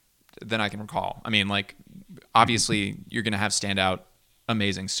I can recall. I mean, like, obviously you're going to have standout,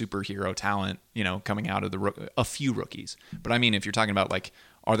 amazing superhero talent, coming out of a few rookies. But I mean, if you're talking about like,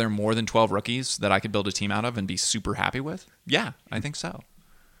 are there more than 12 rookies that I could build a team out of and be super happy with? Yeah, I think so.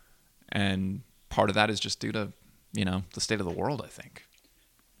 And part of that is just due to, the state of the world, I think.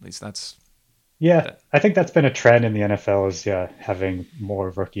 At least that's... Yeah, I think that's been a trend in the NFL is having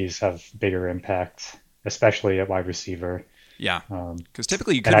more rookies have bigger impact, especially at wide receiver. Yeah, because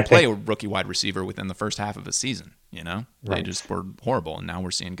typically you couldn't play a rookie wide receiver within the first half of a season, They right. just were horrible, and now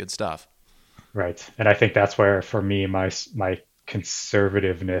we're seeing good stuff. Right, and I think that's where, for me, my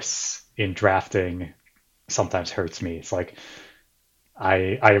conservativeness in drafting sometimes hurts me. It's like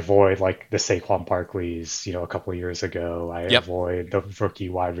I avoid like the Saquon Barkleys, a couple of years ago. I avoid the rookie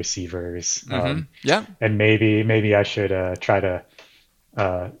wide receivers. And maybe I should try to.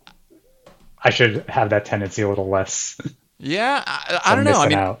 I should have that tendency a little less. Yeah, I don't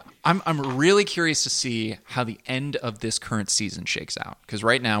know. I mean, I'm really curious to see how the end of this current season shakes out, because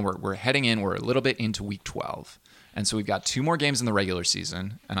right now we're heading in. We're a little bit into week 12. And so we've got 2 more games in the regular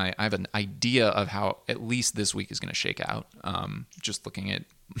season, and I have an idea of how at least this week is going to shake out, just looking at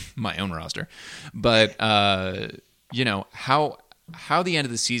my own roster. But, how the end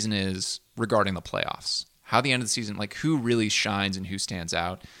of the season is regarding the playoffs. How the end of the season, like who really shines and who stands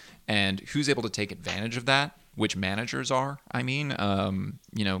out, and who's able to take advantage of that, which managers are,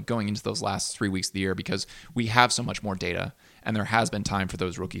 going into those last 3 weeks of the year, because we have so much more data, and there has been time for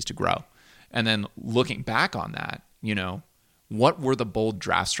those rookies to grow. And then looking back on that, what were the bold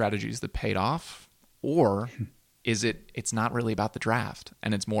draft strategies that paid off? Or is it's not really about the draft,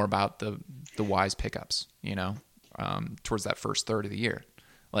 and it's more about the wise pickups, towards that first third of the year.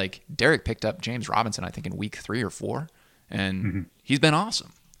 Like Derek picked up James Robinson, I think in week 3 or 4, and he's been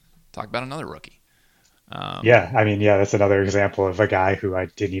awesome. Talk about another rookie. That's another example of a guy who I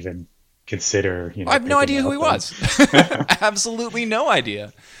didn't even consider. I have no idea who he was. Absolutely no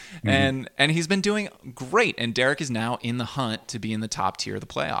idea. And he's been doing great. And Derek is now in the hunt to be in the top tier of the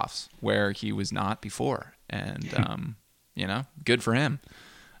playoffs, where he was not before. And good for him.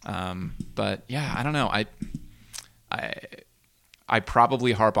 But yeah, I don't know. I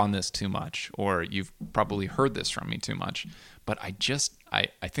probably harp on this too much, or you've probably heard this from me too much. But I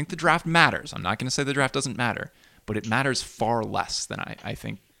think the draft matters. I'm not going to say the draft doesn't matter, but it matters far less than I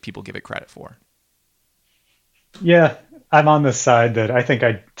think people give it credit for. Yeah, I'm on the side that I think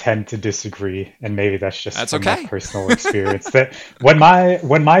I tend to disagree, and maybe that's just from my personal experience. That when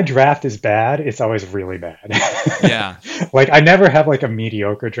my draft is bad, it's always really bad. Yeah. Like I never have like a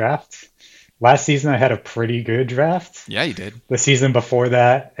mediocre draft. Last season I had a pretty good draft. Yeah, you did. The season before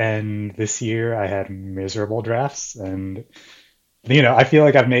that and this year I had miserable drafts, and I feel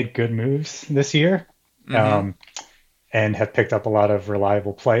like I've made good moves this year. And have picked up a lot of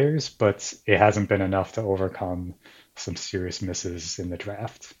reliable players, but it hasn't been enough to overcome some serious misses in the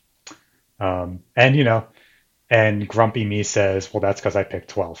draft. And Grumpy Me says, well, that's because I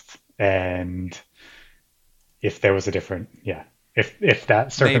picked 12th. And if there was a different, if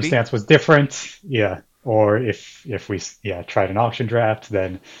that circumstance was different, or if we tried an auction draft,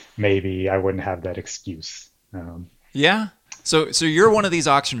 then maybe I wouldn't have that excuse. So you're one of these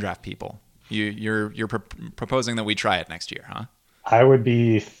auction draft people. You're proposing that we try it next year, huh? I would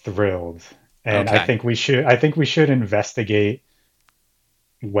be thrilled, and okay. I think we should investigate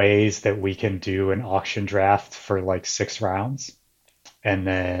ways that we can do an auction draft for like 6 rounds, and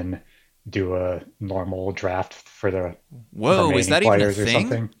then do a normal draft for the remaining is that even a players thing? Or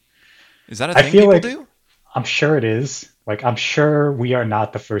something. Is that a thing people do? I'm sure it is. Like, I'm sure we are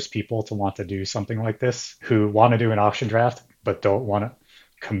not the first people to want to do something like this, who want to do an auction draft but don't want to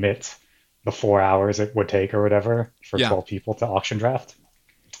commit the 4 hours it would take or whatever for 12 people to auction draft.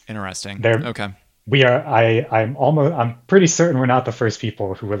 Interesting. Okay. We are. I'm pretty certain we're not the first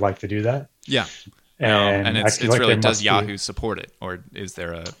people who would like to do that. Yeah. And it's like really, does Yahoo support it, or is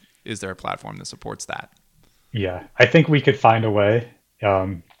there a platform that supports that? Yeah, I think we could find a way.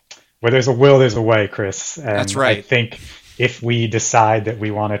 Where there's a will, there's a way, Chris. And that's right. I think if we decide that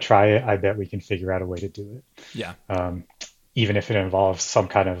we want to try it, I bet we can figure out a way to do it. Yeah. Even if it involves some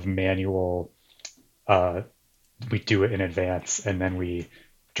kind of manual, we do it in advance and then we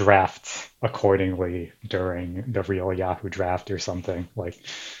draft accordingly during the real Yahoo draft or something. Like,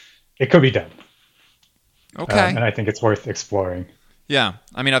 it could be done. Okay. And I think it's worth exploring. Yeah,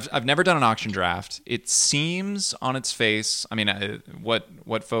 I mean, I've never done an auction draft. It seems on its face. I mean,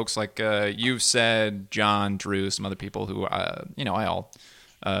 what folks like you've said, John, Drew, some other people who I all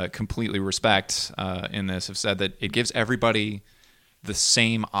completely respect in this have said that it gives everybody the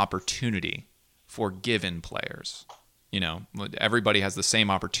same opportunity for given players. Everybody has the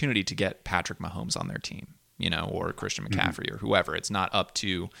same opportunity to get Patrick Mahomes on their team, or Christian McCaffrey or whoever. It's not up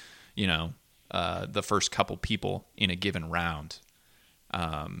to, the first couple people in a given round.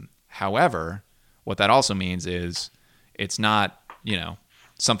 However, what that also means is it's not,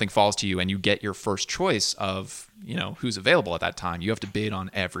 something falls to you and you get your first choice of, who's available at that time. You have to bid on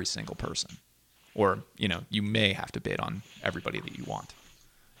every single person, or, you may have to bid on everybody that you want.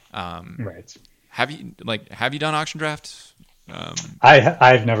 Right. Have you done auction drafts?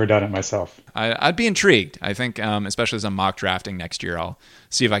 I've never done it myself. I'd be intrigued. I think, especially as I'm mock drafting next year, I'll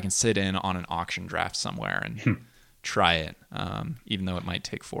see if I can sit in on an auction draft somewhere and try it, even though it might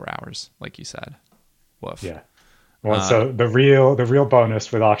take 4 hours, like you said. Woof. Yeah. Well, so the real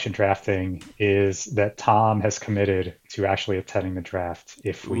bonus with auction drafting is that Tom has committed to actually attending the draft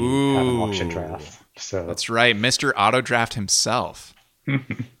if we have an auction draft. So that's right, Mr. Auto Draft himself.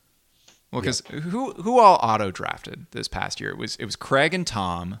 Well, because who all auto drafted this past year? It was Craig and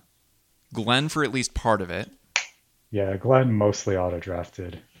Tom, Glenn for at least part of it. Yeah, Glenn mostly auto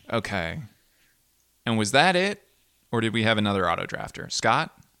drafted. Okay. And was that it? Or did we have another auto drafter?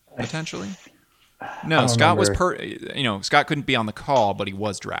 Scott, potentially? No, Scott remember. was Scott couldn't be on the call, but he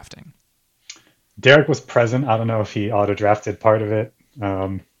was drafting. Derek was present. I don't know if he auto drafted part of it.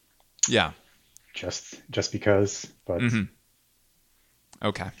 Yeah. Just because, but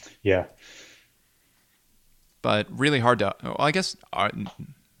Okay. Yeah. But really hard to, well, I guess,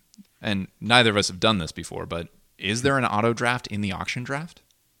 and neither of us have done this before, but is there an auto draft in the auction draft?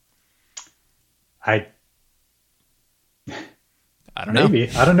 I don't know. Maybe.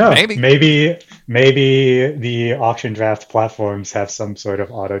 I don't know. Maybe the auction draft platforms have some sort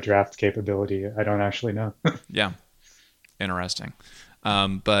of auto draft capability. I don't actually know. Yeah. Interesting.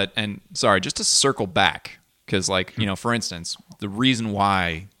 And sorry, just to circle back, because for instance, the reason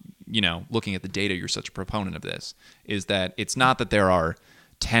why, looking at the data, you're such a proponent of this is that it's not that there are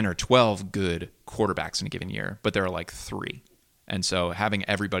 10 or 12 good quarterbacks in a given year, but there are like 3. And so having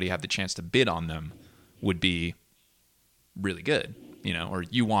everybody have the chance to bid on them would be really good, or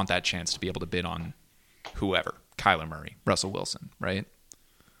you want that chance to be able to bid on whoever, Kyler Murray, Russell Wilson, right?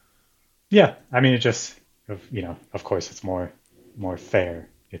 Yeah. I mean, it just, of course it's more fair,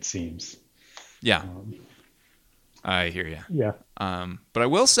 it seems. Yeah. I hear you. Yeah. But I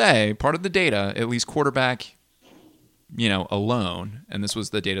will say part of the data, at least quarterback, alone, and this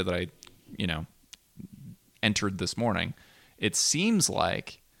was the data that I, entered this morning. It seems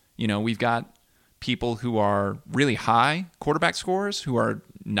like, we've got people who are really high quarterback scores who are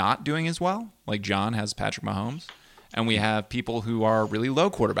not doing as well. Like John has Patrick Mahomes. And we have people who are really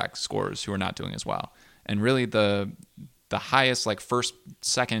low quarterback scores who are not doing as well. And really the highest, like first,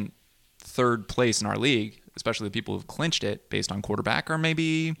 second, third place in our league, especially the people who've clinched it based on quarterback, are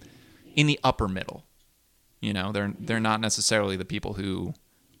maybe in the upper middle. They're not necessarily the people who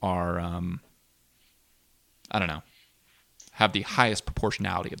are, I don't know, have the highest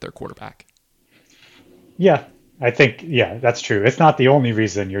proportionality of their quarterback. Yeah, I think, that's true. It's not the only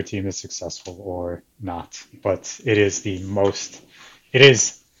reason your team is successful or not, but it has the most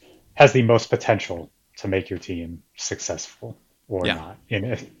potential to make your team successful or not,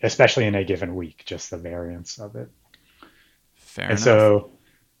 especially in a given week, just the variance of it. Fair enough. So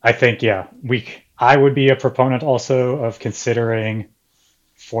I think, I would be a proponent also of considering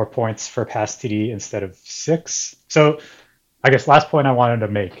 4 points for pass TD instead of 6. So I guess last point I wanted to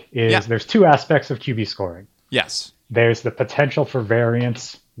make is there's 2 aspects of QB scoring. Yes. There's the potential for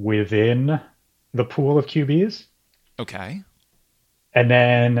variance within the pool of QBs. Okay. And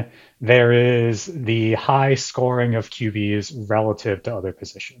then there is the high scoring of QBs relative to other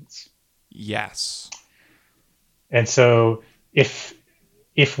positions. Yes. And so if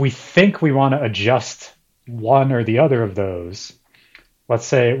we think we want to adjust one or the other of those, let's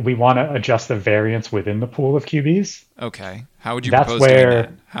say we want to adjust the variance within the pool of QBs. Okay. How would you propose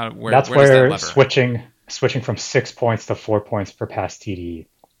doing that? That's where switching from 6 points to 4 points per pass TD.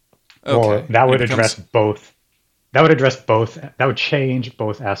 Okay. Or that would address both. That would change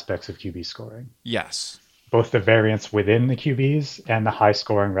both aspects of QB scoring. Yes. Both the variance within the QBs and the high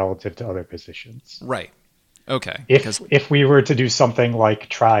scoring relative to other positions. Right. Okay. If we were to do something like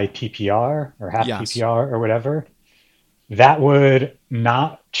try PPR or half PPR or whatever, that would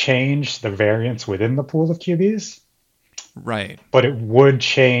not change the variance within the pool of QBs, Right. but it would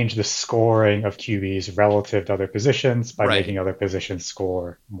change the scoring of QBs relative to other positions by Right. making other positions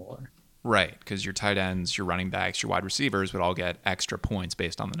score more. Right, because your tight ends, your running backs, your wide receivers would all get extra points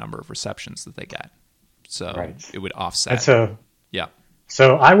based on the number of receptions that they get. So Right. it would And offset. so Yeah.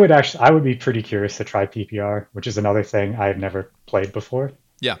 So I would be pretty curious to try PPR, which is another thing I've never played before.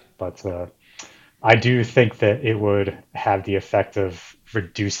 Yeah. But I do think that it would have the effect of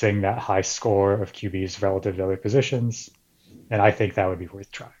reducing that high score of QBs relative to other positions, and I think that would be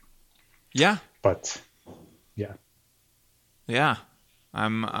worth trying. Yeah. But yeah, Yeah.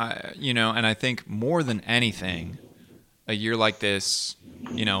 And I think more than anything, a year like this,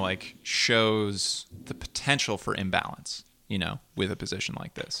 like shows the potential for imbalance, with a position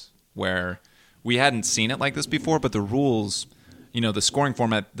like this, where we hadn't seen it like this before, but the rules, the scoring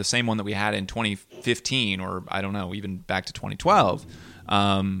format, the same one that we had in 2015, or I don't know, even back to 2012,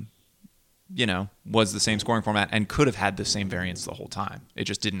 was the same scoring format and could have had the same variance the whole time. It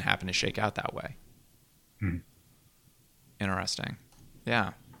just didn't happen to shake out that way. Interesting.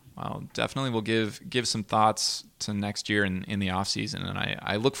 Yeah. Well, definitely we'll give some thoughts to next year in the off season, and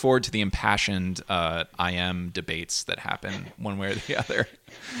I look forward to the impassioned IM debates that happen one way or the other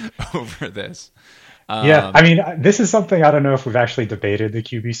over this. yeah. I mean, this is something I don't know if we've actually debated the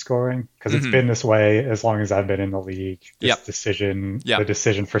QB scoring because it's been this way as long as I've been in the league. This the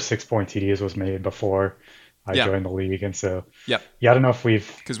decision for 6-point TDs was made before I joined the league, and so yeah, I don't know if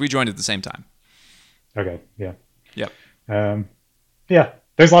we've because we joined at the same time. Okay. Yeah. Yep. Yeah,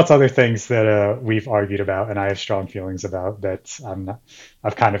 there's lots of other things that we've argued about, and I have strong feelings about that.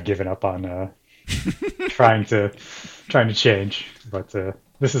 I've kind of given up on trying to change, but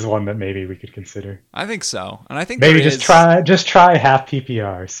this is one that maybe we could consider. I think so, and I think maybe just try half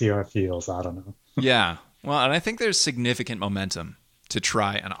PPR, see how it feels. I don't know. Yeah, well, and I think there's significant momentum to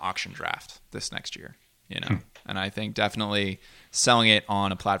try an auction draft this next year. And I think definitely selling it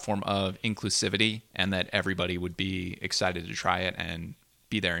on a platform of inclusivity and that everybody would be excited to try it and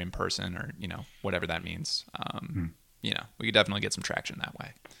be there in person or, whatever that means. We could definitely get some traction that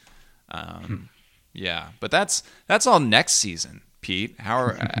way. Yeah, but that's all next season, Pete.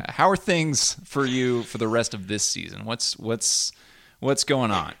 How are things for you for the rest of this season? What's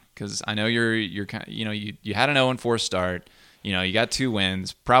going on? Because I know you're kind of, you had an 0-4 start. You got 2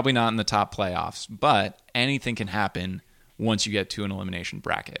 wins, probably not in the top playoffs, but anything can happen once you get to an elimination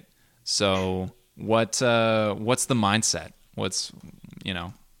bracket. So what's the mindset?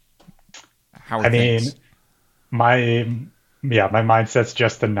 How are things? My mindset's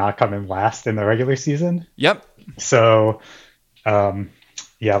just to not come in last in the regular season. Yep. So,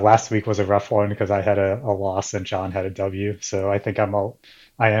 last week was a rough one because I had a loss and John had a W. So I think I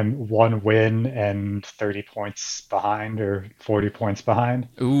am 1 win and 30 points behind or 40 points behind.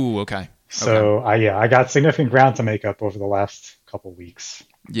 Ooh, okay. So I got significant ground to make up over the last couple weeks.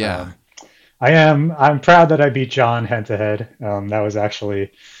 Yeah. I'm proud that I beat John head to head. That was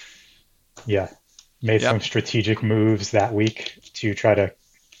actually, made some strategic moves that week to try to.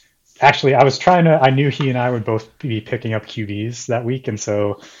 Actually, I knew he and I would both be picking up QBs that week, and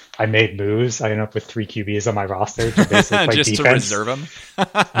so I made moves. I ended up with 3 QBs on my roster to basically play just defense. To reserve them.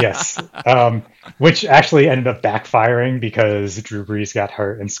 Yes, which actually ended up backfiring because Drew Brees got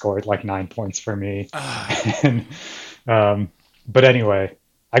hurt and scored like 9 points for me. But anyway,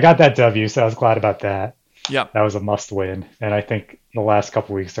 I got that W, so I was glad about that. Yeah, that was a must win, and I think the last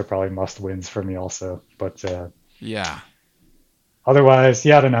couple weeks are probably must wins for me also. But yeah. Otherwise,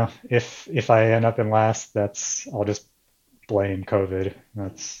 I don't know. If I end up in last, I'll just blame COVID.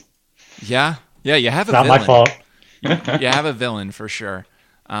 That's yeah. You have a not villain. my fault. You have a villain for sure.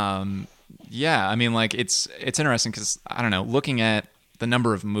 I mean, like it's interesting because I don't know. Looking at the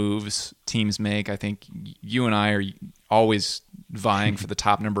number of moves teams make, I think you and I are always vying for the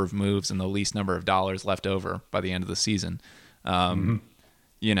top number of moves and the least number of dollars left over by the end of the season. When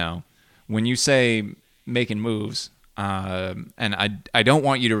you say making moves. And I don't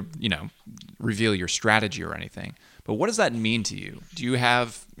want you to, reveal your strategy or anything, but what does that mean to you? Do you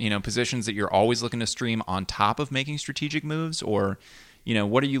have, positions that you're always looking to stream on top of making strategic moves, or,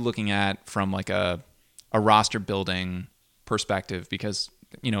 what are you looking at from like a roster building perspective? Because,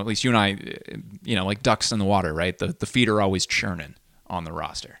 at least you and I, like ducks in the water, right? The feet are always churning on the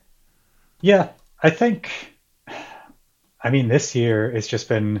roster. Yeah, I think. I mean, this year it's just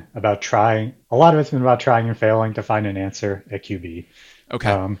been about trying. A lot of it's been about trying and failing to find an answer at QB.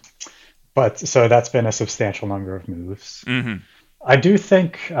 Okay. But so that's been a substantial number of moves. Mm-hmm. I do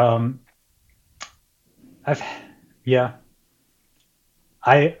think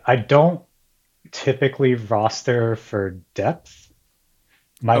I don't typically roster for depth.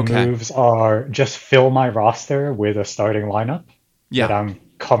 My Okay. moves are just fill my roster with a starting lineup that Yeah. I'm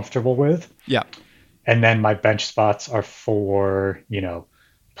comfortable with. Yeah. And then my bench spots are for,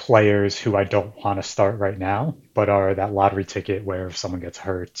 players who I don't want to start right now, but are that lottery ticket where if someone gets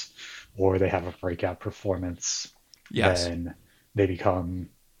hurt or they have a breakout performance, Yes. then they become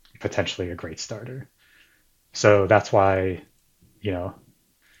potentially a great starter. So that's why, you know,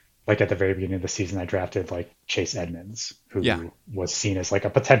 like at the very beginning of the season, I drafted like Chase Edmonds, Yeah. who was seen as like a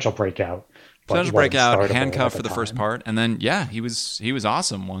potential breakout, but Potential wasn't breakout, startable at handcuff the for the first time. part, and then yeah, he was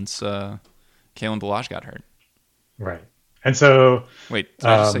awesome once Kalen Balaj got hurt. Right. And so, Wait, did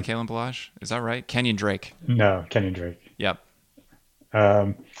I just say um, Kalen Balaj? Is that right? Kenyon Drake. no, Kenyon Drake. Yep.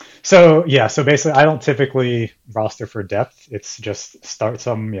 Um, so yeah, so basically, I don't typically roster for depth. It's just a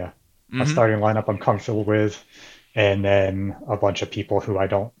Mm-hmm. starting lineup I'm comfortable with, and then a bunch of people who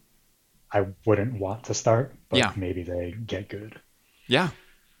I wouldn't want to start, Yeah. but maybe they get good. Yeah.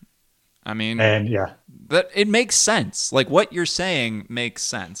 I mean, And yeah, that it makes sense. Like what you're saying makes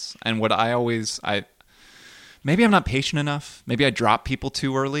sense. And what I maybe I'm not patient enough. Maybe I drop people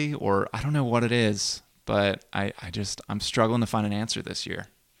too early, or I don't know what it is. But I'm struggling to find an answer this year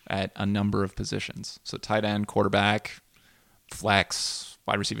at a number of positions. So tight end, quarterback, flex,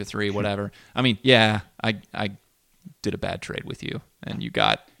 wide receiver 3, whatever. I mean, yeah, I did a bad trade with you, and you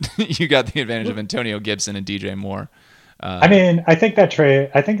got you got the advantage of Antonio Gibson and DJ Moore. I mean, I think that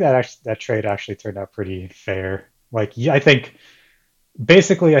trade actually turned out pretty fair. Like, yeah, I think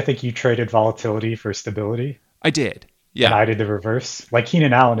you traded volatility for stability, I did, and yeah, I did the reverse. Like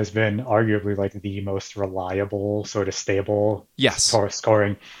Keenan Allen has been arguably like the most reliable, sort of stable, yes,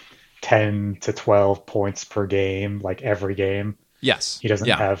 scoring 10 to 12 points per game, like every game. yes, He doesn't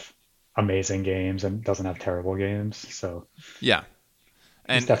yeah, have amazing games and doesn't have terrible games, so yeah,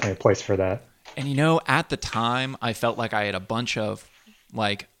 there's and definitely a place for that. at the time, I felt like I had a bunch of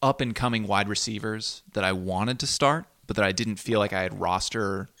like up and coming wide receivers that I wanted to start, but that I didn't feel like I had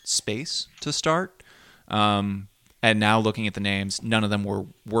roster space to start. And now looking at the names, none of them were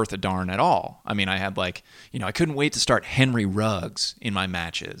worth a darn at all. I mean, I had like, I couldn't wait to start Henry Ruggs in my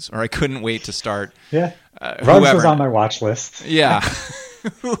matches, or I couldn't wait to start Yeah. Ruggs was whoever. on my watch list. Yeah.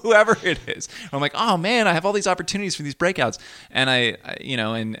 Whoever it is. I'm like, oh man, I have all these opportunities for these breakouts. And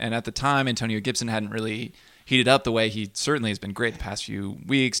and at the time, Antonio Gibson hadn't really heated up the way he certainly has been great the past few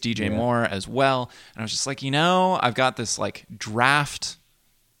weeks. DJ Yeah. Moore as well. And I was just like, I've got this like draft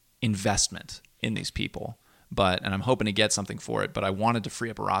investment in these people, and I'm hoping to get something for it. But I wanted to free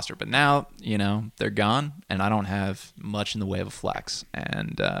up a roster. But now, they're gone, and I don't have much in the way of a flex.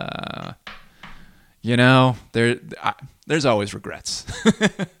 And there's always regrets.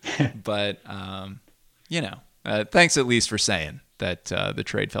 But thanks at least for saying that the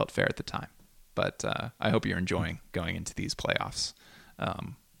trade felt fair at the time. But I hope you're enjoying going into these playoffs.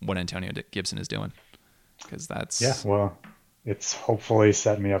 What Antonio Gibson is doing, because Yeah, that's well, it's hopefully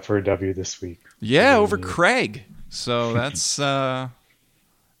setting me up for a W this week. yeah over Craig. So that's that'll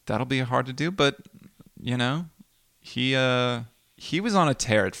be hard to do. But he was on a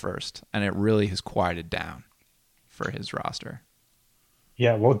tear at first, and it really has quieted down for his roster.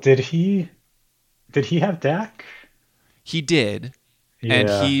 Yeah, well, did he have Dak? He did, and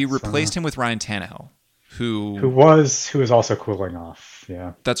Yeah, he so replaced him with Ryan Tannehill, who who was also cooling off.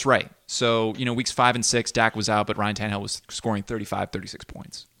 Yeah. that's right. So, weeks 5 and 6, Dak was out, but Ryan Tannehill was scoring 35, 36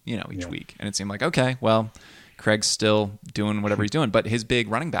 points, each Yeah. week. And it seemed like, okay, well, Craig's still doing whatever he's doing. But his big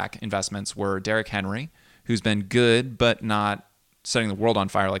running back investments were Derrick Henry, who's been good, but not setting the world on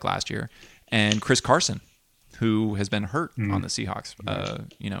fire like last year, and Chris Carson, who has been hurt on the Seahawks,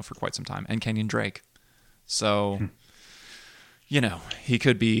 for quite some time, and Kenyon Drake. So, he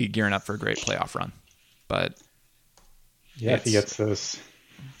could be gearing up for a great playoff run. But Yeah, if he it's gets those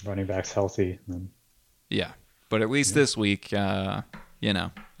running backs healthy, then yeah. But at least this week, I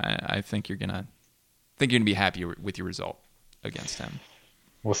think you're gonna be happy with your result against him.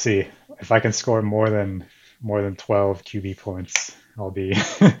 we'll see. If I can score more than 12 QB points, I'll be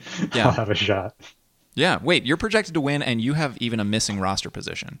Yeah. I'll have a shot. Yeah. Wait, you're projected to win, and you have even a missing roster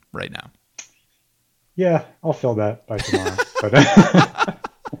position right now. Yeah, I'll fill that by tomorrow. But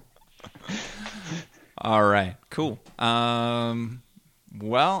All right. Cool.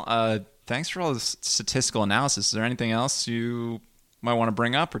 Thanks for all this statistical analysis. Is there anything else you might want to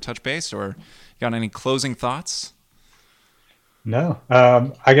bring up or touch base, or you got any closing thoughts? no,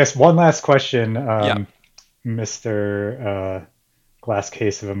 I guess one last question, Yeah. Mr. Glass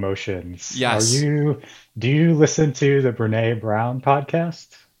Case of Emotions. Yes. Do you listen to the Brene Brown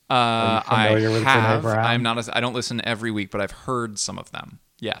podcast? Are you I familiar with Brene have. Brown? I don't listen every week, but I've heard some of them.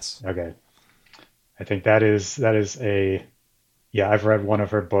 Yes. Okay. I think that is Yeah, I've read one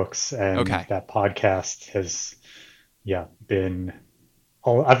of her books, and Okay. that podcast has, yeah, been.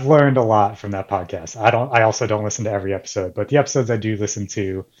 Oh, I've learned a lot from that podcast. I also don't listen to every episode, but the episodes I do listen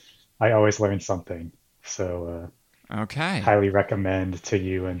to, I always learn something. So, Okay. highly recommend to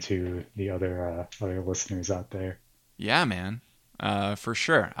you and to the other listeners out there. Yeah, man. For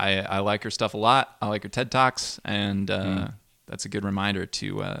sure. I like her stuff a lot. I like her TED Talks, and Mm. that's a good reminder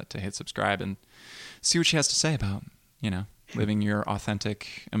to hit subscribe and see what she has to say about, living your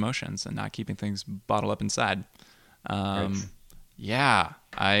authentic emotions and not keeping things bottled up inside. Right. Yeah,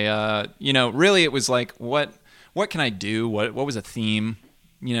 really, it was like, what can I do? What was a theme,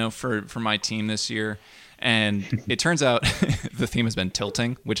 for my team this year? And it turns out the theme has been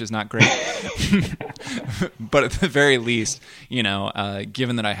tilting, which is not great. But at the very least,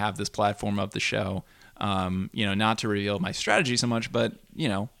 given that I have this platform of the show, not to reveal my strategy so much, but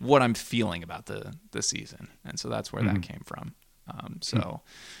what I'm feeling about the season, and so that's where that came from.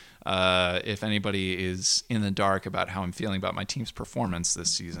 If anybody is in the dark about how I'm feeling about my team's performance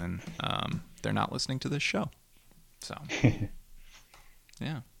this season, they're not listening to this show. So,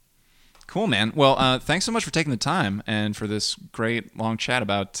 yeah. Cool, man. Well, thanks so much for taking the time and for this great long chat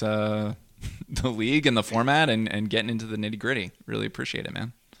about the league and the format and getting into the nitty gritty. Really appreciate it,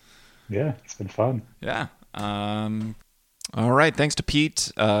 man. Yeah, it's been fun. Yeah. All right. Thanks to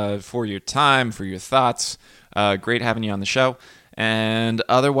Pete for your time, for your thoughts. Great having you on the show. And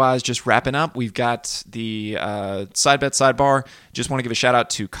otherwise, just wrapping up, we've got the side bet sidebar. Just want to give a shout out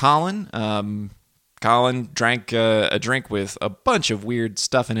to Colin. Colin drank a drink with a bunch of weird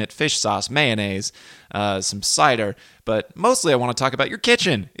stuff in it, fish sauce, mayonnaise, some cider. But mostly I want to talk about your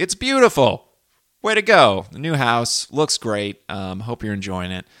kitchen. It's beautiful. Way to go. The new house looks great. Hope you're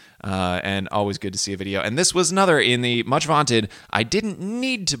enjoying it. And always good to see a video. And this was another in the much vaunted, I didn't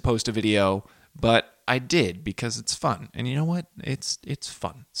need to post a video, but I did because it's fun. And you know what? It's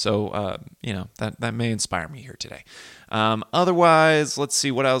fun. So, that may inspire me here today. Otherwise, let's see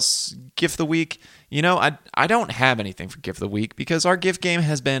what else. Gift of the week. I don't have anything for gift of the week because our gift game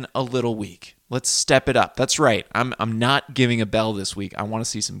has been a little weak. Let's step it up. That's right. I'm not giving a bell this week. I want to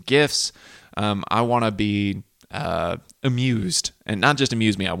see some gifts. I want to be amused, and not just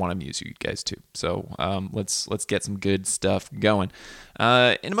amuse me. I want to amuse you guys too. So let's get some good stuff going.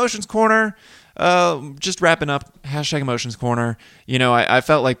 In Emotions Corner, just wrapping up. Hashtag Emotions Corner. I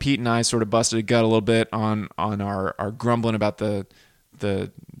felt like Pete and I sort of busted a gut a little bit on our grumbling about the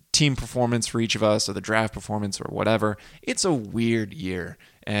team performance for each of us, or the draft performance, or whatever. It's a weird year,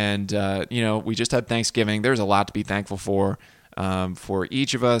 and we just had Thanksgiving. There's a lot to be thankful for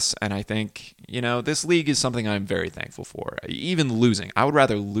each of us, and I think this league is something I'm very thankful for. Even losing, I would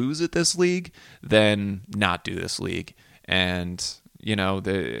rather lose at this league than not do this league, and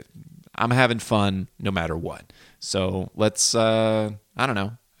I'm having fun no matter what. So let's have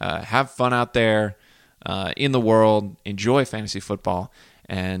fun out there in the world. Enjoy fantasy football.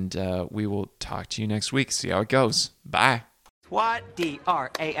 And we will talk to you next week. See how it goes. Bye. What?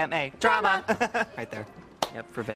 DRAMA. Drama. Right there. Yep, for